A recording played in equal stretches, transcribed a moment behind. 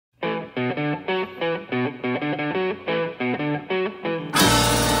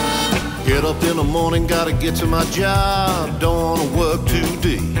Get up in the morning, gotta get to my job, don't wanna work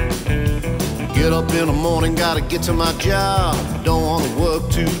today. Get up in the morning, gotta get to my job, don't wanna work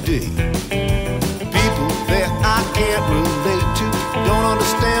today. People that I can't relate to, don't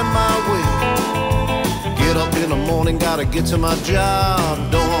understand my way. Get up in the morning, gotta get to my job,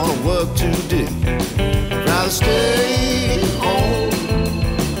 don't wanna work today. Rather stay home,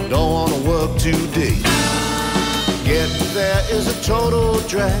 don't wanna work today. Getting there is a total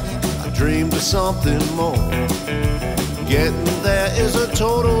drag, I dreamed of something more. Getting there is a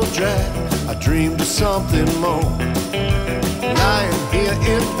total drag, I dreamed of something more. Lying here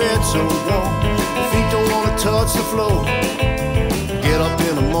in bed so warm, feet don't wanna touch the floor. Get up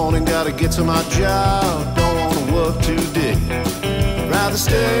in the morning, gotta get to my job, don't wanna work today. Rather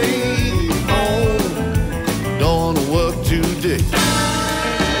stay home, don't wanna work today.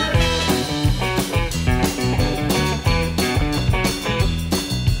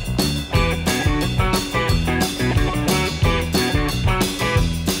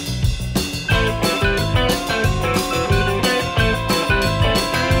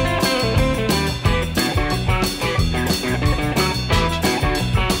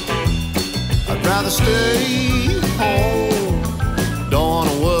 Stay home, don't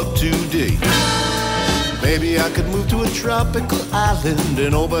wanna work today. Maybe I could move to a tropical island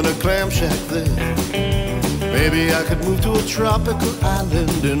and open a clam shack there. Maybe I could move to a tropical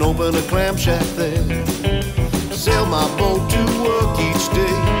island and open a clam shack there. Sail my boat to work each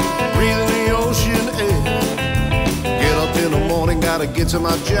day, breathing the ocean air. Get up in the morning, gotta get to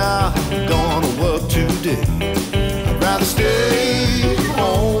my job, don't wanna work today. I'd rather stay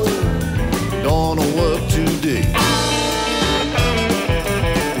home, don't wanna work today.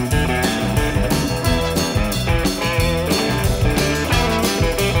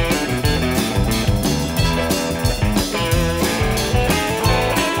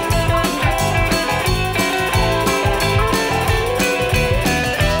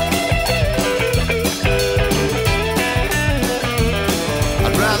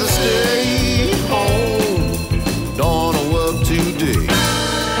 I'd rather stay home, don't wanna work today.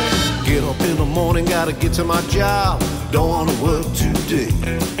 Get up in the morning, gotta get to my job, don't wanna work today.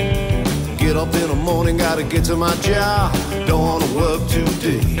 Get up in the morning, gotta get to my job, don't wanna work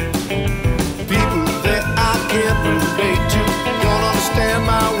today. People that I can't relate to, don't understand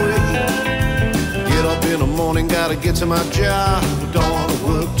my way. Get up in the morning, gotta get to my job, don't wanna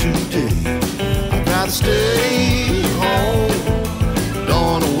work today. I'd rather stay home, don't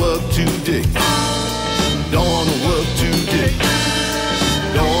wanna work today.